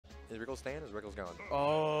Is Rickles staying? Is Rickles gone?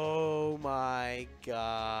 Oh my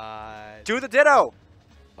god. To the ditto!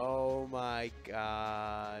 Oh my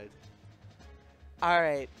god.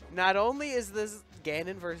 Alright, not only is this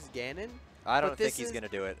Ganon versus Ganon, I don't think he's going to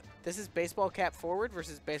do it. this is baseball cap forward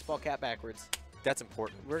versus baseball cap backwards. That's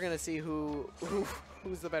important. We're going to see who's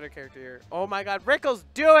the better character here. Oh my god, Rickles,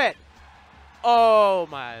 do it! Oh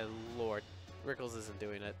my lord. Rickles isn't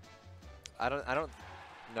doing it. I don't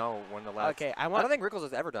know when the last... Okay, I don't think Rickles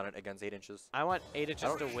has ever done it against 8 inches. I want 8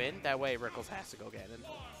 inches to win. That way Rickles has to go Ganon.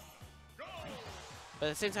 But at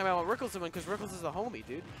the same time, I want Rickles to win because Rickles is a homie,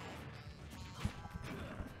 dude.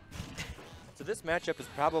 So this matchup is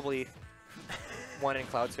probably one in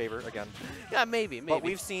Cloud's favor again. Yeah, maybe. But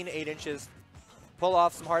we've seen 8 inches pull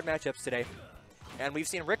off some hard matchups today. And we've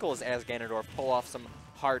seen Rickles as Ganondorf pull off some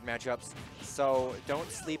hard matchups. So don't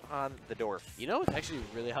sleep on the Dorf. You know what's actually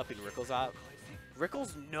really helping Rickles out?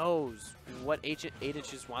 Rickles knows what 8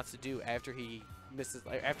 inches wants to do after he misses,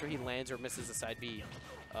 after he lands or misses a side B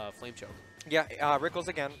flame choke. Yeah, Rickles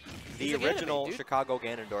again, the original Chicago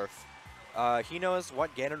Ganondorf. He knows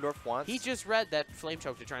what Ganondorf wants. He just read that flame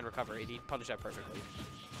choke to try and recover it. He punished that perfectly.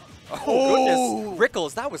 Oh, goodness.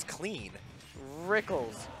 Rickles, that was clean.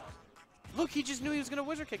 Rickles. Look, he just knew he was going to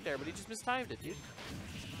wizard kick there, but he just mistimed it, dude.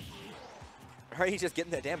 Are you just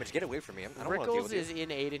getting that damage? Get away from me. I don't want to deal with Rickles is in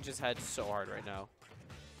 8 inches head so hard right now.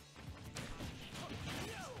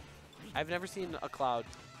 I've never seen a Cloud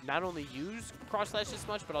not only use cross slash this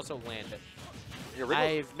much, but also land it. Yeah,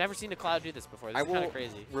 I've never seen a Cloud do this before. This is kind of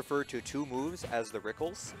crazy. I will refer to 2 moves as the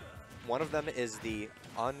Rickles. One of them is the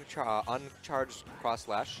uncharged cross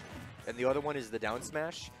slash, and the other one is the down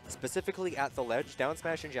smash, specifically at the ledge. Down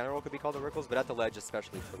smash in general could be called the Rickles, but at the ledge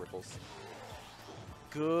especially for the Rickles.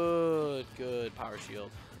 Good power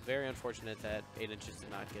shield. Very unfortunate that 8 inches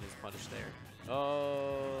did not get his punish there.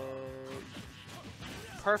 Oh.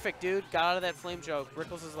 Perfect, dude. Got out of that flame choke.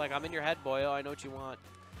 Rickles is like, I'm in your head, boyo. I know what you want.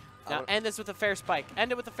 Now end this with a fair spike.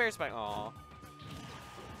 End it with a fair spike. Aw.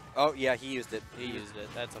 Oh, yeah, he used it. He used it.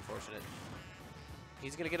 That's unfortunate.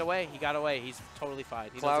 He's going to get away. He got away. He's totally fine.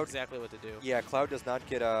 He Cloud, knows exactly what to do. Yeah, Cloud does not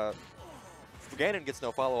get Ganon gets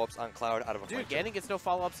no follow-ups on Cloud out of a flame choke. Dude, Ganon gets no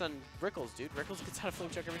follow-ups on Rickles, dude. Rickles gets out of flame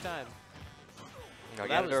choke every time. No,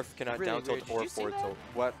 Ganondorf cannot really down tilt or forward tilt.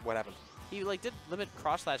 What happened? He like did limit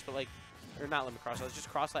cross slash, but like, or not limit cross slash, just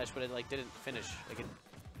cross slash, but it like didn't finish. Like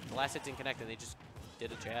the last hit didn't connect, and they just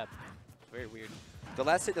did a jab. Very weird. The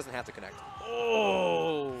last hit doesn't have to connect.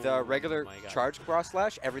 Oh. The regular charge cross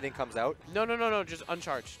slash, everything comes out. No, just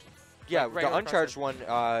uncharged. Yeah, like the uncharged one,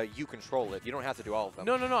 you control it. You don't have to do all of them.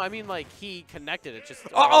 No. I mean, like, he connected it. Just,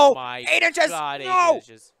 oh my 8 inches! God, No! 8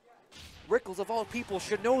 inches. Rickles, of all people,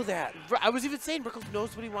 should know that. I was even saying Rickles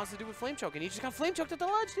knows what he wants to do with flame choke, and he just got flame choked at the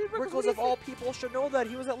ledge, dude. Rickles, of all people, should know that.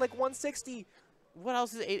 He was at like 160. What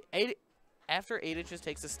else is 8? After 8 inches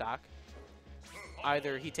takes a stock,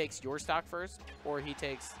 either he takes your stock first, or he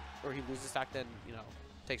loses stock, then, you know,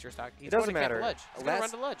 takes your stock. He's it doesn't matter. He's going to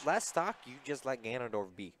run the ledge. Last stock, you just let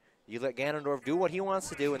Ganondorf be. You let Ganondorf do what he wants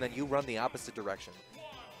to do, and then you run the opposite direction.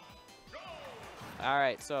 All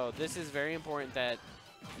right, so this is very important that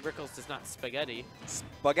Rickles does not spaghetti.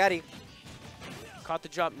 Spaghetti. Caught the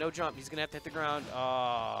jump, no jump. He's going to have to hit the ground.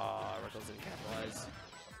 Oh, Rickles didn't capitalize.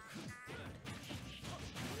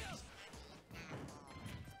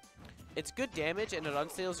 It's good damage, and it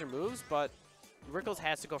unstables your moves, but Rickles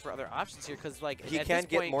has to go for other options here because, like, he can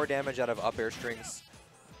get more damage out of up air strings.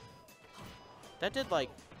 That did, like,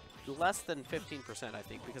 less than 15%, I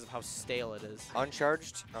think, because of how stale it is.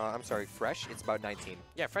 Uncharged, I'm sorry, fresh, it's about 19.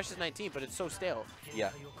 Yeah, fresh is 19, but it's so stale.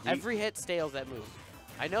 Yeah. Every hit stales that move.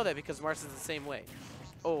 I know that because Mars is the same way.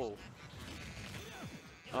 Oh.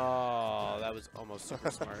 Oh, that was almost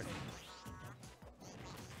super smart.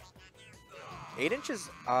 8 inches,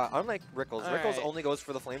 unlike Rickles, Rickles only goes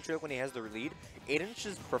for the flame choke when he has the lead. 8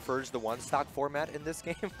 inches prefers the one stock format in this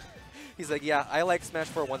game. He's like, yeah, I like Smash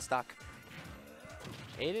 4 one stock.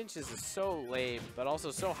 8 inches is so lame, but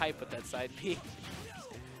also so hype with that side B.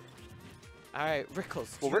 All right,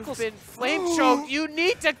 Rickles. Well, you've Rickles been flame choked. You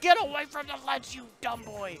need to get away from the ledge, you dumb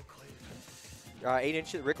boy. 8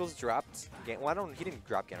 inches. Rickles dropped. Well, he didn't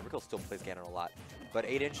drop Ganon. Rickles still plays Ganon a lot, but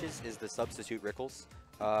 8 inches is the substitute Rickles.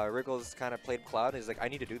 Rickles kind of played Cloud. He's like, I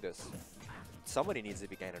need to do this. Somebody needs to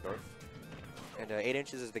be Ganondorf, and 8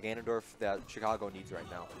 inches is the Ganondorf that Chicago needs right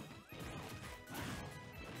now.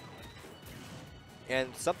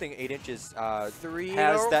 And something 8 inches has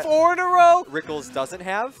that 4 in a row. Rickles doesn't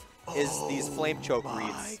have is these flame choke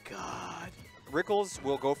reads. Oh my God. Rickles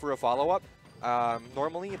will go for a follow-up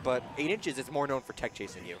normally, but 8 inches is more known for tech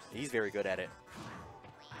chasing you. He's very good at it.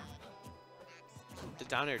 The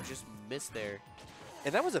down air just missed there.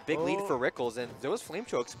 And that was a big lead for Oh. Rickles, and those flame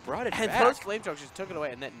chokes brought it And back. those flame chokes just took it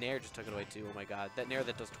away, and that nair just took it away too. Oh my god, that nair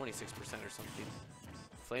that does 26% or something.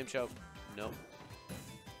 Flame choke, nope.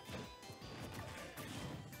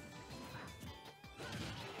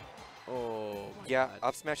 Oh my Yeah, god.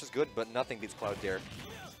 up smash is good, but nothing beats Cloud Dare.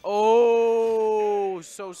 Oh,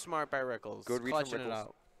 so smart by Rickles. Good read from Clutching it Rickles.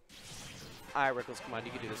 out. All right, Rickles, come on,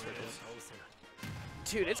 you can do this, Rickles.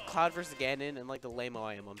 Dude, it's Cloud versus Ganon, and like the lame-o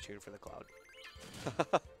I am, I'm cheering for the Cloud.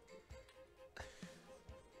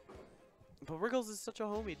 But Rickles is such a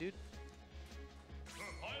homie, dude.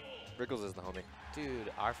 Rickles is the homie.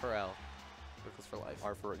 Dude, R for L. Rickles for life.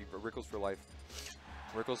 Rickles for life.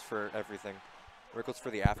 Rickles for everything. Rickles for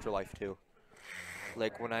the afterlife too.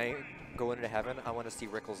 Like when I go into heaven, I want to see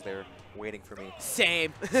Rickles there waiting for me.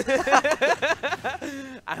 Same.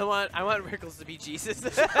 I want Rickles to be Jesus.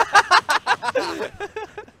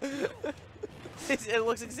 It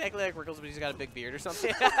looks exactly like Rickles, but he's got a big beard or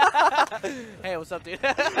something. Hey, what's up, dude?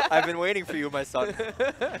 I've been waiting for you, my son.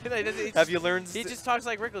 Have you learned? He just talks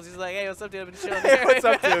like Rickles. He's like, hey, what's up, dude? I've been chilling Hey, here. what's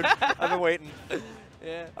up, dude? I've been waiting.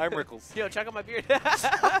 Yeah. I'm Rickles. Yo, check out my beard.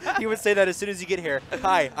 He would say that as soon as you get here.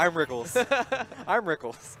 Hi, I'm Rickles. I'm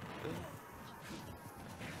Rickles.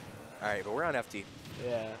 All right, but we're on FT.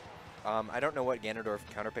 Yeah. I don't know what Ganondorf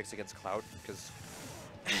counterpicks against Cloud because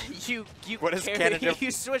you What is carry- Ganondorf?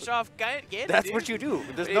 You switch off Ganon, that's dude. what you do.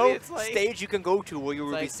 There's Maybe no it's like- stage you can go to where you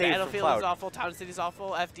will Like be saved from Battlefield Cloud. is awful, Town City's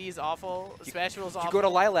awful, FD is awful, Smashville's awful. You go to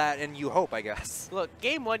Lilat and you hope, I guess. Look,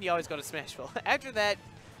 game 1, you always go to Smashville. After that,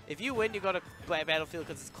 if you win, you go to Battlefield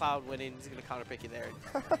because it's Cloud winning. He's going to counterpick you there.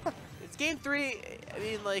 It's game 3. I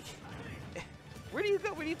mean, like, where do you go?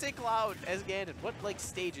 Where do you take Cloud as Ganon? What, like,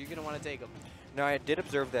 stage are you going to want to take him? Now, I did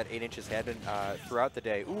observe that 8 Inches had been, throughout the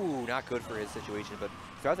day, ooh, not good for his situation, but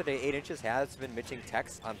throughout the day, 8 Inches has been missing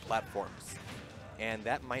techs on platforms. And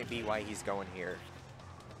that might be why he's going here.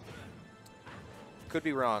 Could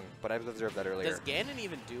be wrong, but I've observed that earlier. Does Ganon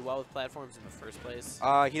even do well with platforms in the first place?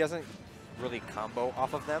 He doesn't really combo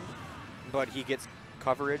off of them, but he gets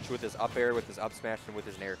coverage with his up air, with his up smash, and with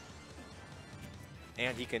his nair.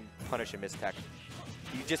 And he can punish a miss tech.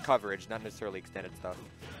 Just coverage, not necessarily extended stuff.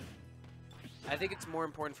 I think it's more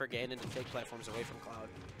important for Ganon to take platforms away from Cloud.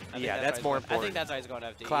 I think Yeah, why that's he's more going- I important. think that's why he's going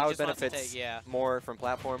FD. He Cloud just wants to benefits take, yeah. more from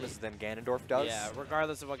platforms than Ganondorf does. Yeah,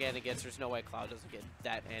 regardless of what Ganon gets, there's no way Cloud doesn't get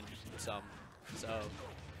that and some. So,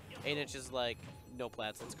 8 Inches like, no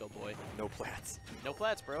plats, let's go, boy. No plats. No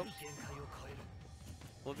plats, bro.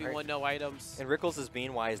 1v1, Alright. no items. And Rickles is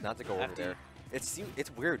being wise not to go over FD. there. It's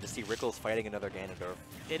weird to see Rickles fighting another Ganondorf.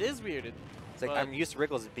 It is weirded. It's like, But- I'm used to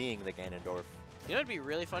Rickles being the Ganondorf. You know what'd be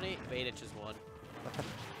really funny? If 8 Inches won.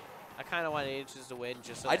 I kind of want 8 Inches to win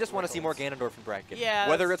just so I that just want to see more Rickles- Ganondorf in bracket. Yeah,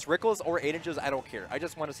 Whether that's- it's Rickles or 8 Inches, I don't care. I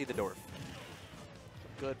just want to see the Dorf.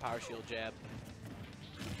 Good power shield jab.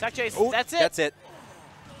 Tech chase, Oh, that's it. That's it.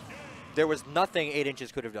 There was nothing 8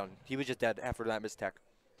 Inches could have done. He was just dead after that missed tech.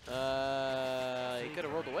 He could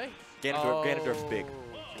have rolled away. Ganondorf's big.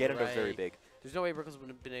 Ganondorf's very right. big. There's no way Rickles would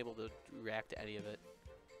have been able to react to any of it.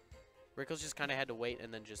 Rickles just kind of had to wait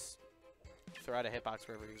and then just throw out a hitbox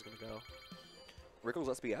wherever he was going to go. Rickles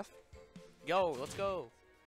SBF? Yo, let's go.